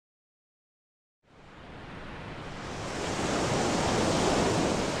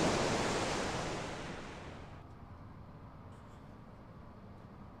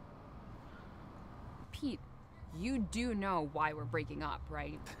Pete, you do know why we're breaking up,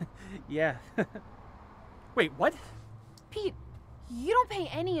 right? Yeah. Wait, what? Pete, you don't pay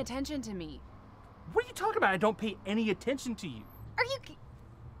any attention to me. What are you talking about? I don't pay any attention to you. Are you...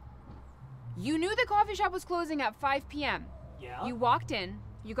 You knew the coffee shop was closing at 5 p.m. Yeah? You walked in,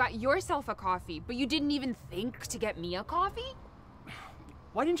 you got yourself a coffee, but you didn't even think to get me a coffee?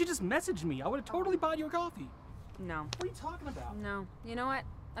 Why didn't you just message me? I would have totally bought you a coffee. No. What are you talking about? No. You know what?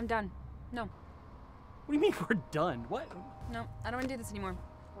 I'm done. No. What do you mean we're done? What? No, I don't want to do this anymore.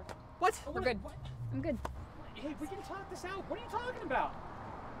 What? We're good. What? I'm good. Hey, we can talk this out. What are you talking about?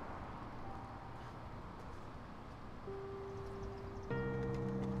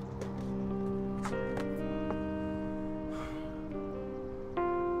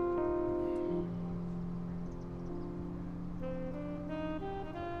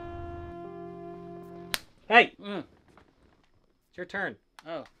 Hey! It's your turn.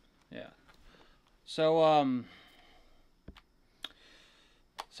 Oh, yeah. So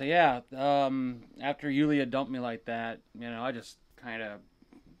yeah, after Yuliya dumped me like that, you know, I just kind of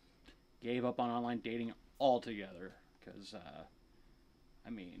gave up on online dating altogether. Because, I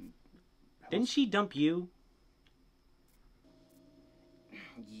mean... Didn't she dump you?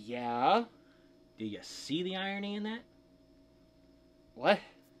 Yeah. Do you see the irony in that? What?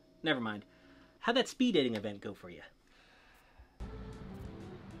 Never mind. How'd that speed dating event go for you?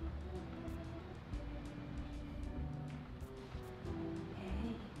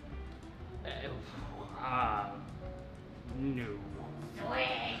 No.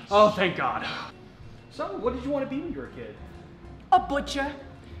 Oh, thank God. So, what did you want to be when you were a kid? A butcher.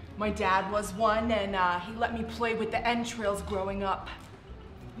 My dad was one, and he let me play with the entrails growing up.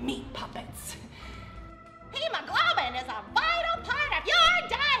 Meat puppets. Hemoglobin is a vital part of your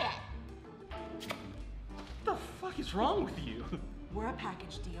diet. What the fuck is wrong with you? We're a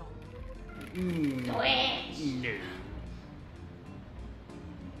package deal. No.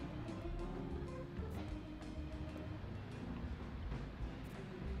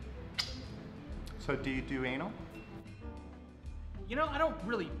 So do you do anal? You know, I don't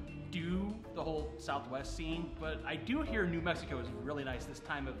really do the whole Southwest scene, but I do hear New Mexico is really nice this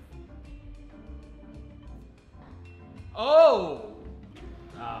time of... Oh!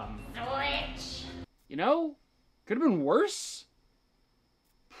 Switch. You know, could have been worse.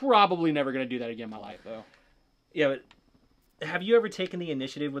 Probably never gonna do that again in my life, though. Yeah, but have you ever taken the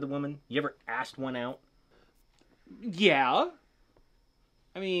initiative with a woman? You ever asked one out? Yeah.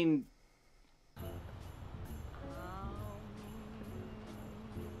 I mean...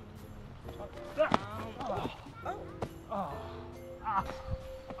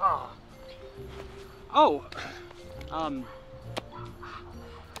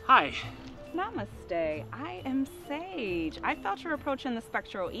 Hi. Namaste. I am Sage. I felt your approach in the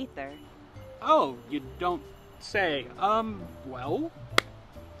spectral ether. Oh, you don't say. Well,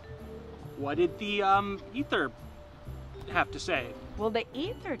 what did the, ether have to say? Well, the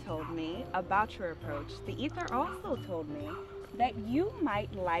ether told me about your approach. The ether also told me that you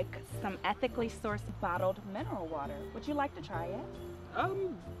might like some ethically sourced bottled mineral water. Would you like to try it?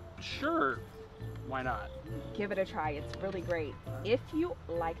 Sure. Why not? Give it a try. It's really great. If you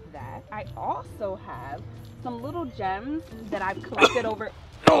like that, I also have some little gems that I've collected over...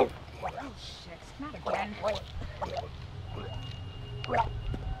 Oh! Oh, shit. Not again.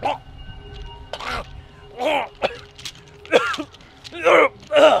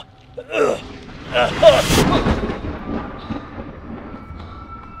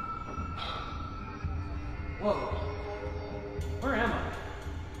 Whoa. Where am I?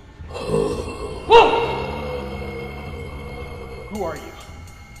 Whoa! Who are you?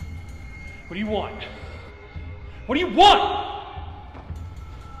 What do you want? What do you want?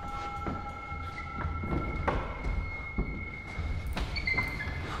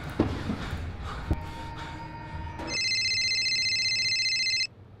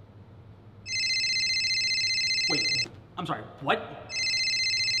 Wait, I'm sorry, what?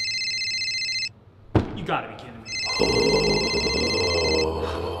 You gotta be kidding me.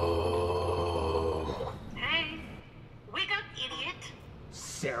 Hey, wake up, idiot.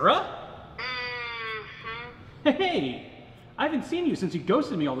 Sarah? Hey! I haven't seen you since you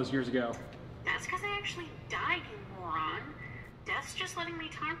ghosted me all those years ago. That's because I actually died, you moron. Death's just letting me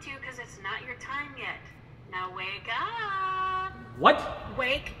talk to you because it's not your time yet. Now wake up. What?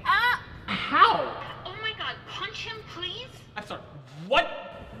 Wake up. How? Oh my god, punch him, please. I'm sorry, what?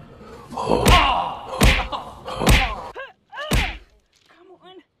 Come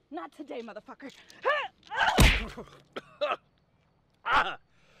on. Not today, motherfucker.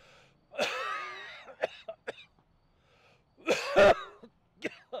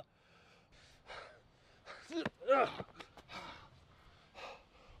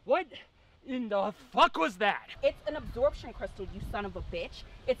 What in the fuck was that? It's an absorption crystal, you son of a bitch.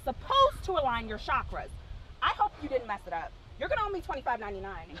 It's supposed to align your chakras. I hope you didn't mess it up. You're gonna owe me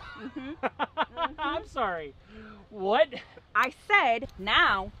 $25.99. I'm sorry. What? I said,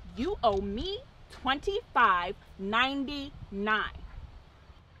 now you owe me $25.99.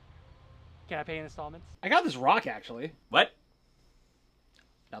 Can I pay in installments? I got this rock, actually. What?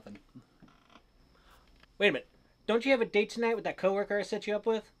 Nothing. Wait a minute. Don't you have a date tonight with that coworker I set you up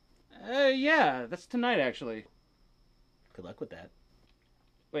with? Yeah, that's tonight, actually. Good luck with that.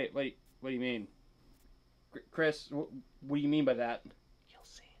 Wait, what do you mean? Chris, what do you mean by that? You'll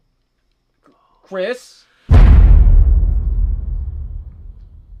see. Chris?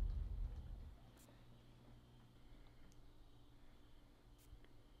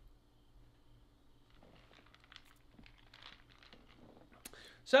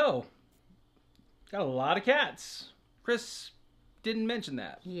 So, got a lot of cats. Chris didn't mention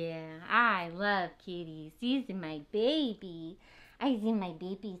that. Yeah, I love kitties. These are my baby. I see my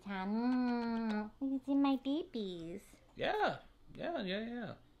babies, huh? I see my babies. Yeah.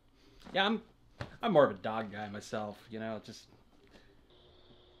 Yeah, I'm more of a dog guy myself, you know, just...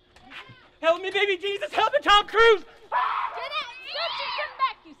 Help me, baby Jesus! Help me, Tom Cruise! Don't you come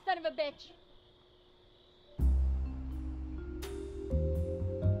back, you son of a bitch!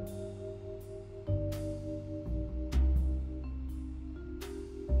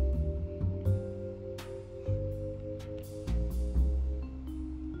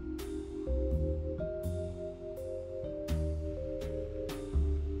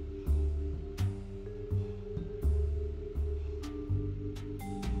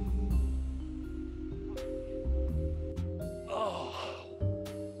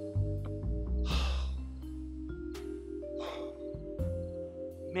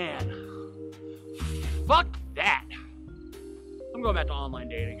 Man, fuck that. I'm going back to online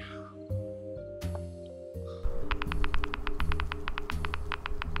dating.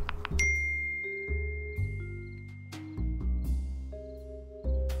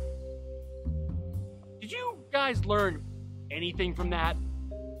 Did you guys learn anything from that?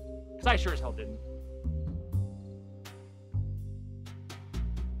 Because I sure as hell didn't.